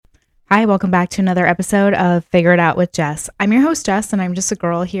Hi, welcome back to another episode of Figure It Out with Jess. I'm your host, Jess, and I'm just a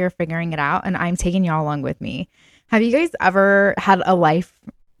girl here figuring it out, and I'm taking y'all along with me. Have you guys ever had a life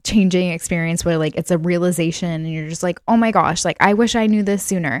changing experience where like it's a realization and you're just like, oh my gosh, like I wish I knew this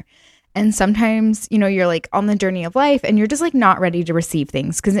sooner? And sometimes, you're like on the journey of life and you're just like not ready to receive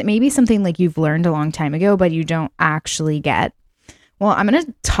things because it may be something like you've learned a long time ago, but you don't actually get. Well, I'm going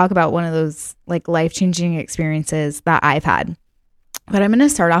to talk about one of those like life changing experiences that I've had. But I'm going to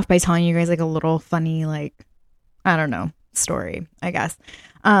start off by telling you guys like a little funny, like, I don't know, story, I guess.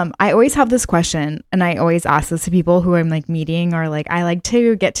 I always have this question and I always ask this to people who I'm like meeting or like I like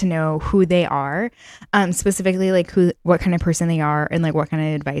to get to know who they are, specifically like what kind of person they are and like what kind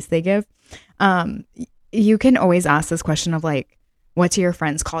of advice they give. You can always ask this question of like, what do your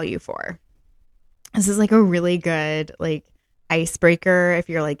friends call you for? This is like a really good like icebreaker if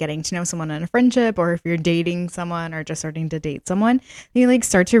you're like getting to know someone in a friendship or if you're dating someone or just starting to date someone. You like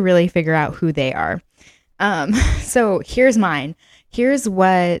start to really figure out who they are. So here's mine. Here's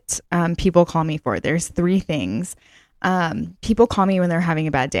what people call me for. There's three things. People call me when they're having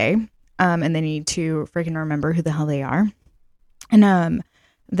a bad day and they need to freaking remember who the hell they are. And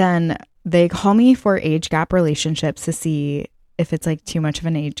then they call me for age gap relationships to see if it's like too much of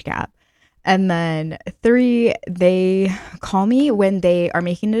an age gap. And then three, they call me when they are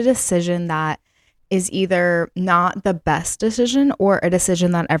making a decision that is either not the best decision or a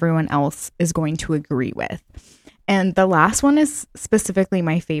decision that everyone else is going to agree with. And the last one is specifically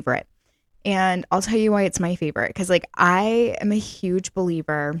my favorite. And I'll tell you why it's my favorite. Because like I am a huge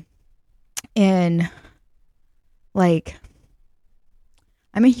believer in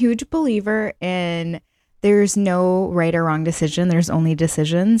there's no right or wrong decision. There's only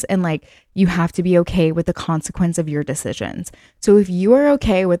decisions. And like, you have to be okay with the consequence of your decisions. So if you are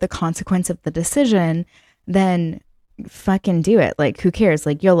okay with the consequence of the decision, then fucking do it. Like, who cares?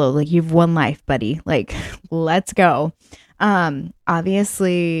 Like, YOLO, like you've one life, buddy. Like, let's go.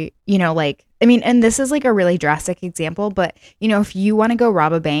 Obviously, and this is like a really drastic example, but if you want to go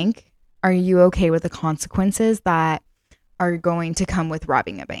rob a bank, are you okay with the consequences that are going to come with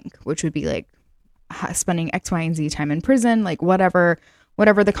robbing a bank, which would be like, spending X, Y, and Z time in prison, like whatever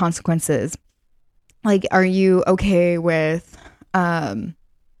the consequences. Like, are you okay with, I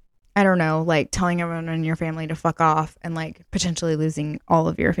don't know, like telling everyone in your family to fuck off and like potentially losing all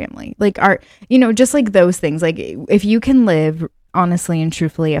of your family? Like, just like those things. Like, if you can live honestly and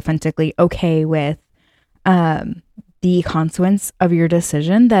truthfully, authentically okay with the consequence of your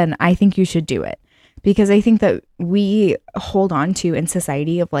decision, then I think you should do it. Because I think that we hold on to in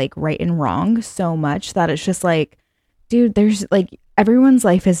society of like right and wrong so much that it's just like, dude, there's like everyone's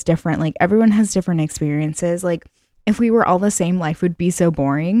life is different. Like everyone has different experiences. Like if we were all the same, life would be so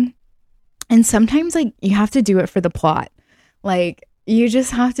boring. And sometimes like you have to do it for the plot. Like you just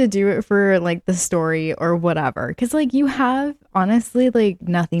have to do it for like the story or whatever. Cause like you have honestly like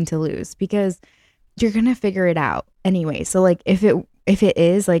nothing to lose because you're going to figure it out anyway. So like if it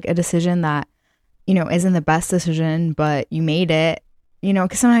is like a decision that isn't the best decision, but you made it,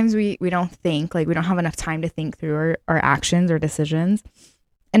 because sometimes we don't think, like we don't have enough time to think through our actions or decisions.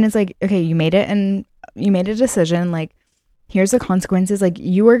 And it's like, okay, you made it and you made a decision, like here's the consequences. Like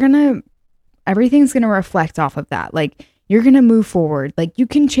everything's going to reflect off of that. Like you're going to move forward. Like you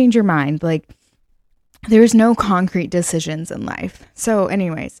can change your mind. Like there's no concrete decisions in life. So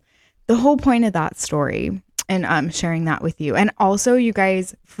anyways, the whole point of that story and I'm sharing that with you. And also you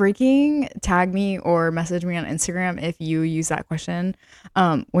guys freaking tag me or message me on Instagram if you use that question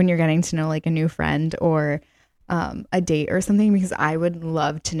when you're getting to know like a new friend or a date or something, because I would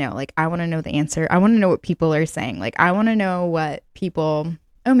love to know. Like I want to know the answer. I want to know what people are saying. Like I want to know what people,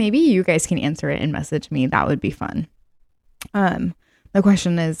 maybe you guys can answer it and message me. That would be fun. The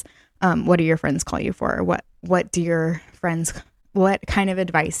question is, what do your friends call you for? What kind of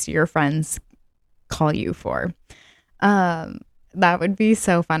advice do your friends call you for? That would be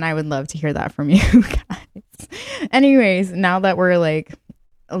so fun. I would love to hear that from you guys. Anyways, now that we're like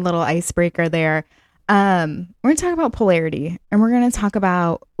a little icebreaker there, we're gonna talk about polarity, and we're gonna talk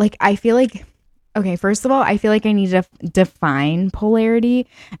about like, I feel like, okay, first of all, I feel like I need to define polarity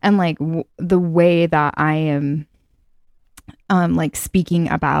and like the way that I am like speaking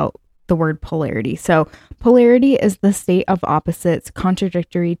about the word polarity. So polarity is the state of opposites,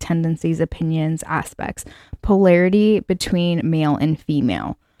 contradictory tendencies, opinions, aspects. Polarity between male and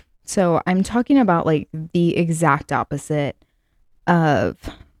female. So I'm talking about like the exact opposite of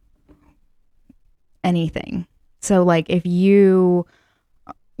anything. So like if you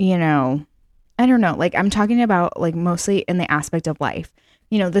I don't know, like I'm talking about like mostly in the aspect of life.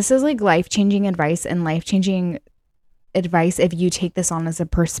 This is like life-changing advice and life-changing advice if you take this on as a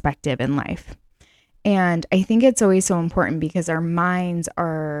perspective in life. And I think it's always so important because our minds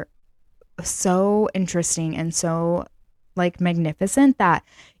are so interesting and so like magnificent that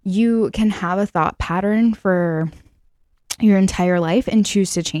you can have a thought pattern for your entire life and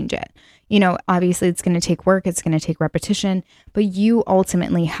choose to change it. You know, obviously it's going to take work, it's going to take repetition, but you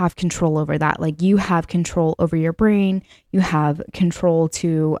ultimately have control over that. Like you have control over your brain, you have control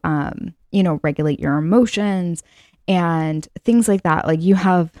to, regulate your emotions and things like that. Like you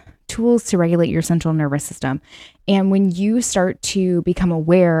have tools to regulate your central nervous system. And when you start to become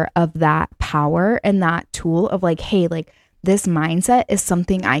aware of that power and that tool of like, hey, like this mindset is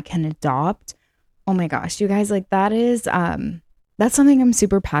something I can adopt. Oh my gosh, you guys, like that's something I'm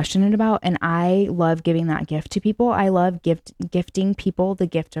super passionate about. And I love giving that gift to people. I love gifting people the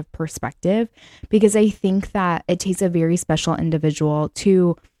gift of perspective because I think that it takes a very special individual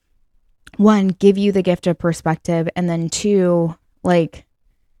to, one, give you the gift of perspective, and then two, like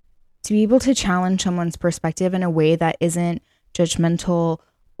to be able to challenge someone's perspective in a way that isn't judgmental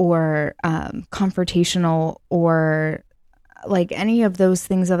or confrontational or like any of those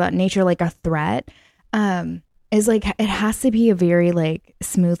things of that nature, like a threat, is like, it has to be a very like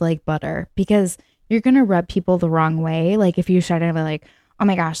smooth like butter because you're going to rub people the wrong way. Like if you try to be like, oh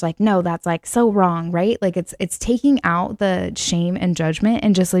my gosh, like, no, that's like so wrong, right? Like it's taking out the shame and judgment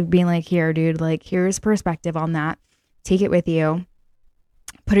and just like being like, here, dude, like here's perspective on that. Take it with you.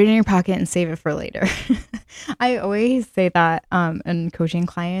 Put it in your pocket and save it for later. I always say that in coaching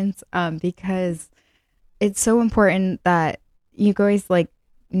clients because it's so important that you guys, like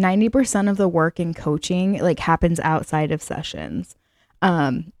 90% of the work in coaching like happens outside of sessions.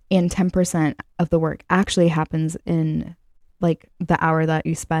 And 10% of the work actually happens in like the hour that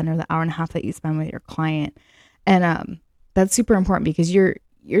you spend or the hour and a half that you spend with your client. And that's super important because you're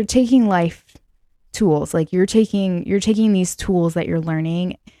taking life tools, like you're taking these tools that you're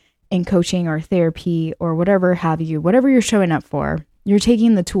learning in coaching or therapy or whatever have you, whatever you're showing up for, you're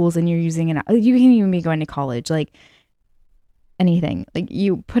taking the tools and you're using it. You can even be going to college, like anything, like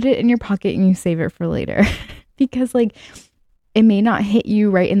you put it in your pocket and you save it for later because like it may not hit you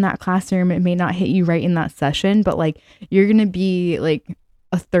right in that classroom. It may not hit you right in that session, but like you're going to be like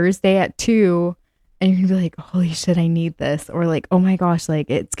a Thursday at 2 and you're gonna be like, holy shit, I need this. Or like, oh my gosh,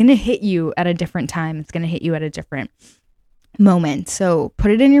 like it's gonna hit you at a different time. It's gonna hit you at a different moment. So put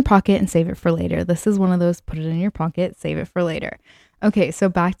it in your pocket and save it for later. This is one of those, put it in your pocket, save it for later. Okay, so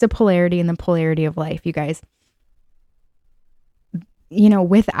back to polarity and the polarity of life, you guys. You know,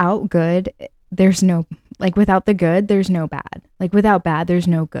 without good, there's no, like without the good, there's no bad. Like without bad, there's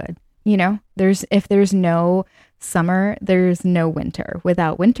no good. You know, if there's no summer, there's no winter.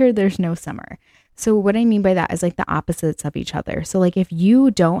 Without winter, there's no summer. So what I mean by that is like the opposites of each other. So like if you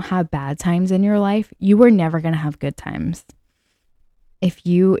don't have bad times in your life, you are never going to have good times. If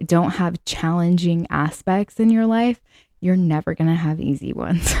you don't have challenging aspects in your life, you're never going to have easy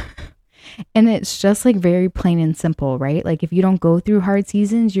ones. And it's just like very plain and simple, right? Like if you don't go through hard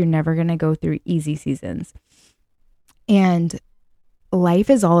seasons, you're never going to go through easy seasons. And life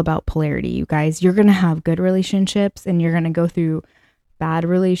is all about polarity, you guys. You're going to have good relationships and you're going to go through bad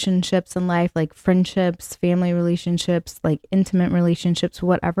relationships in life, like friendships, family relationships, like intimate relationships,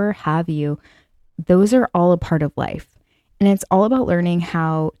 whatever have you. Those are all a part of life. And it's all about learning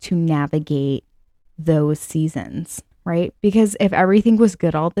how to navigate those seasons, right? Because if everything was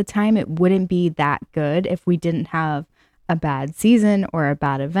good all the time, it wouldn't be that good if we didn't have a bad season or a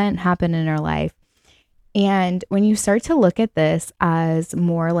bad event happen in our life. And when you start to look at this as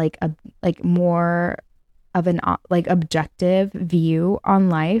more like more of an like objective view on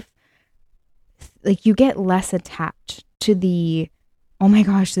life, like you get less attached to the, oh my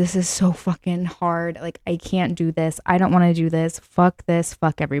gosh, this is so fucking hard. Like I can't do this. I don't want to do this. Fuck this.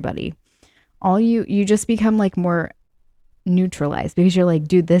 Fuck everybody. You just become like more neutralized because you're like,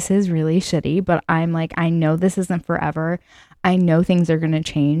 dude, this is really shitty, but I'm like, I know this isn't forever. I know things are going to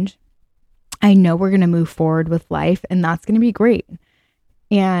change. I know we're going to move forward with life and that's going to be great.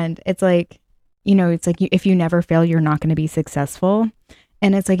 And it's like, you know, it's like if you never fail, you're not going to be successful.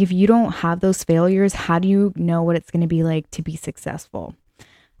 And it's like, if you don't have those failures, how do you know what it's going to be like to be successful?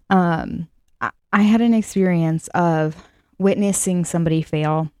 I had an experience of witnessing somebody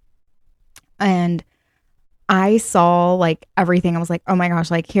fail and I saw like everything. I was like, oh my gosh,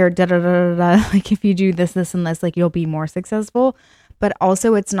 like here, da da da da da. Like if you do this, this, and this, like you'll be more successful. But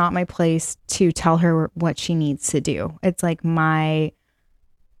also it's not my place to tell her what she needs to do. It's like my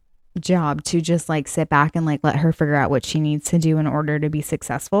job to just like sit back and like let her figure out what she needs to do in order to be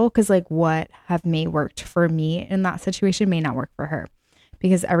successful. Because like what may worked for me in that situation may not work for her.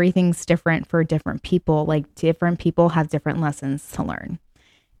 because everything's different for different people. Like different people have different lessons to learn.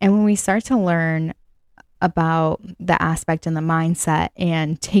 And when we start to learn about the aspect and the mindset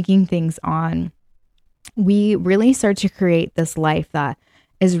and taking things on, we really start to create this life that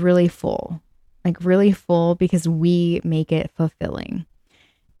is really full, like really full, because we make it fulfilling.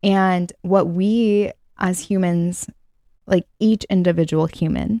 And what we as humans, like each individual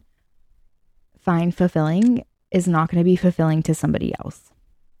human, find fulfilling is not going to be fulfilling to somebody else.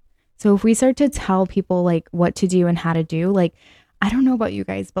 So if we start to tell people like what to do and how to do, like, I don't know about you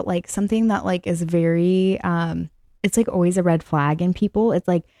guys, but like something that like is very, it's like always a red flag in people. It's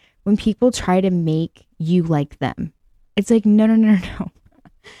like when people try to make you like them, it's like,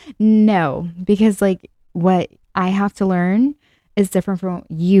 no, because like what I have to learn is different from what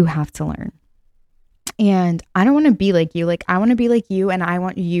you have to learn. And I don't want to be like you. Like I want to be like you, and I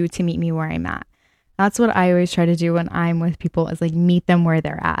want you to meet me where I'm at. That's what I always try to do when I'm with people, is like meet them where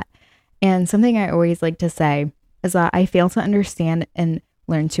they're at. And something I always like to say is that I fail to understand and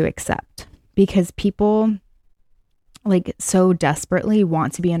learn to accept, because people like so desperately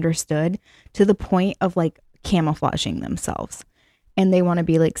want to be understood to the point of like camouflaging themselves, and they want to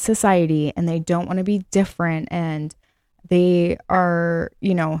be like society, and they don't want to be different, and they are,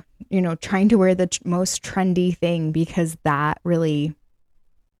 trying to wear the most trendy thing because that really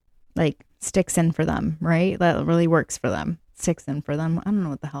like sticks in for them, right? That really works for them, sticks in for them. I don't know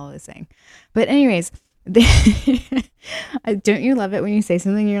what the hell I was saying, but anyways, don't you love it when you say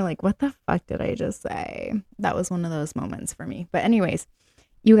something and you're like, what the fuck did I just say? That was one of those moments for me. But anyways,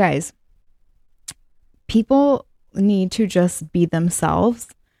 you guys, people need to just be themselves,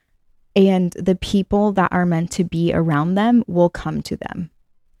 and the people that are meant to be around them will come to them.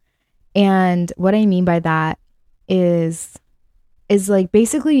 And what I mean by that is like,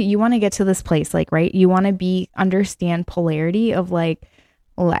 basically you want to get to this place, like, right? You want to understand polarity of like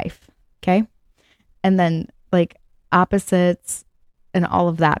life. Okay. And then like opposites and all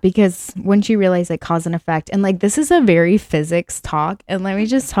of that, because once you realize like cause and effect, and like, this is a very physics talk. And let me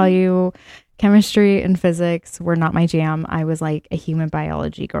just tell you, chemistry and physics were not my jam. I was like a human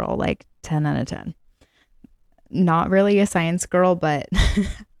biology girl, like 10 out of 10. Not really a science girl, but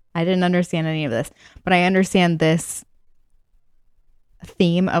I didn't understand any of this. But I understand this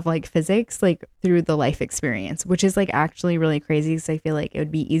theme of like physics, like through the life experience, which is like actually really crazy, because I feel like it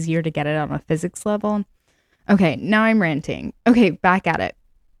would be easier to get it on a physics level. Okay, now I'm ranting. Okay, back at it.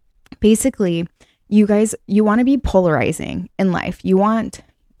 Basically, you guys, you want to be polarizing in life. You want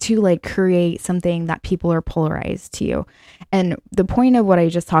to like create something that people are polarized to you. And the point of what I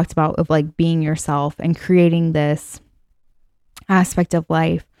just talked about, of like being yourself and creating this aspect of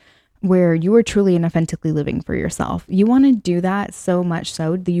life where you are truly and authentically living for yourself, you want to do that so much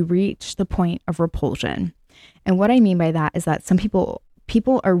so that you reach the point of repulsion. And what I mean by that is that some people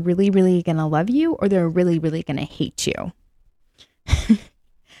are really, really going to love you, or they're really, really going to hate you.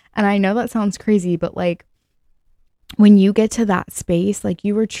 And I know that sounds crazy, but like when you get to that space, like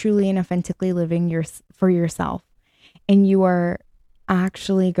you are truly and authentically living for yourself, and you are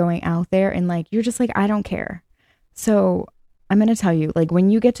actually going out there and like, you're just like, I don't care. So I'm going to tell you, like, when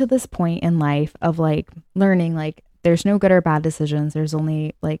you get to this point in life of like learning, like there's no good or bad decisions. There's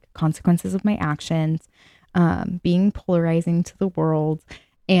only like consequences of my actions, being polarizing to the world,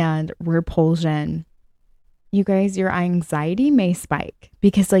 and repulsion. You guys, your anxiety may spike,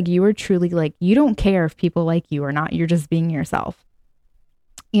 because like you are truly like, you don't care if people like you or not. You're just being yourself.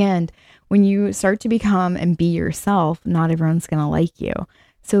 And when you start to become and be yourself, not everyone's going to like you.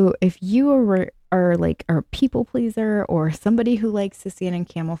 So if you are like a people pleaser, or somebody who likes to stand in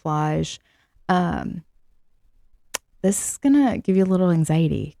camouflage, this is going to give you a little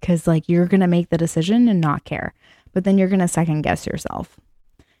anxiety, because like you're going to make the decision and not care, but then you're going to second guess yourself.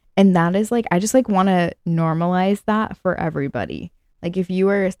 And that is like, I just like want to normalize that for everybody. Like if you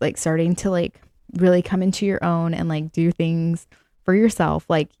are like starting to like really come into your own and like do things for yourself,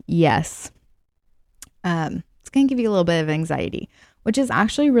 like, yes, it's going to give you a little bit of anxiety, which is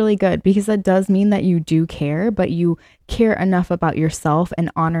actually really good, because that does mean that you do care, but you care enough about yourself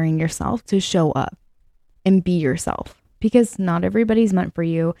and honoring yourself to show up and be yourself, because not everybody's meant for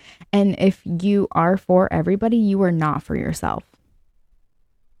you. And if you are for everybody, you are not for yourself.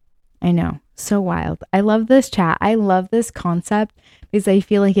 I know, so wild. I love this chat. I love this concept, because I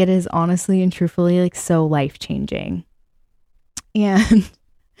feel like it is honestly and truthfully like so life-changing. And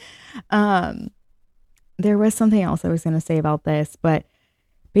there was something else I was going to say about this, but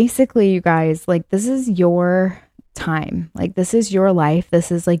basically, you guys, like, this is your time. Like, this is your life.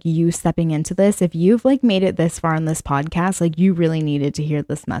 This is like you stepping into this. If you've like made it this far in this podcast, like you really needed to hear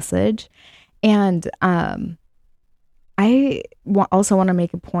this message. And I also want to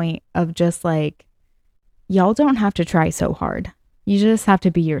make a point of just like, y'all don't have to try so hard. You just have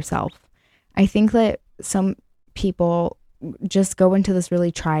to be yourself. I think that some people just go into this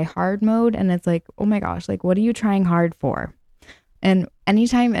really try hard mode, and it's like, oh my gosh, like, what are you trying hard for? And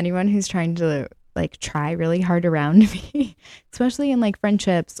anytime anyone who's trying to like try really hard around me, especially in like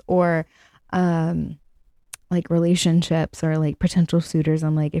friendships or like relationships or like potential suitors,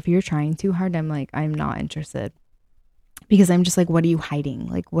 I'm like, if you're trying too hard, I'm like, I'm not interested. Because I'm just like, what are you hiding?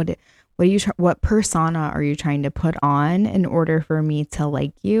 Like, what persona are you trying to put on in order for me to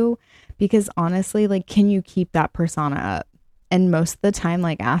like you? Because honestly, like, can you keep that persona up? And most of the time,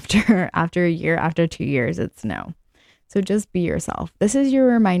 like after a year, after 2 years, it's no. So just be yourself. This is your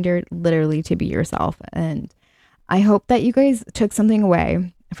reminder literally to be yourself. And I hope that you guys took something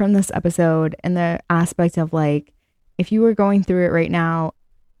away from this episode in the aspect of like, if you were going through it right now,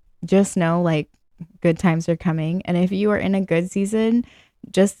 just know like good times are coming. And if you are in a good season,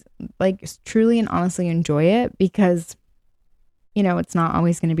 just like truly and honestly enjoy it, because you know, it's not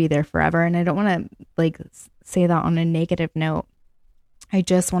always going to be there forever. And I don't want to like say that on a negative note. I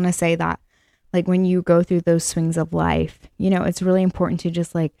just want to say that like when you go through those swings of life, you know, it's really important to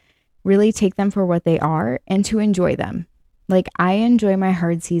just like really take them for what they are and to enjoy them. Like I enjoy my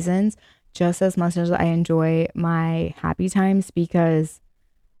hard seasons just as much as I enjoy my happy times, because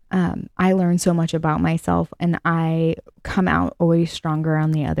I learn so much about myself and I come out always stronger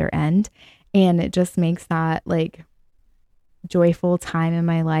on the other end. And it just makes that like joyful time in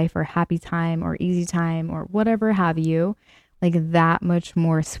my life, or happy time or easy time or whatever have you, like that much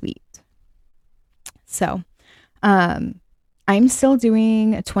more sweet. So, I'm still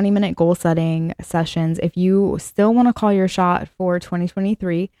doing 20-minute goal setting sessions. If you still want to call your shot for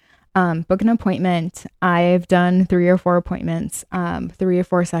 2023, book an appointment. I've done 3 or 4 appointments, 3 or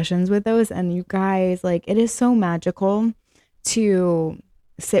 4 sessions with those. And you guys, like, it is so magical to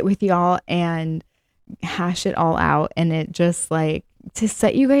sit with y'all and hash it all out. And it just like to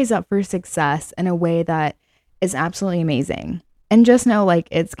set you guys up for success in a way that is absolutely amazing. And just know, like,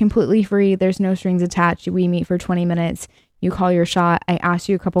 it's completely free. There's no strings attached. We meet for 20 minutes. You call your shot. I ask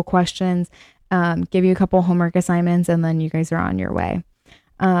you a couple questions, give you a couple homework assignments, and then you guys are on your way.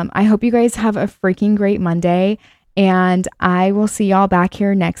 I hope you guys have a freaking great Monday, and I will see y'all back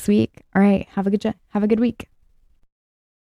here next week. All right. Have a good week.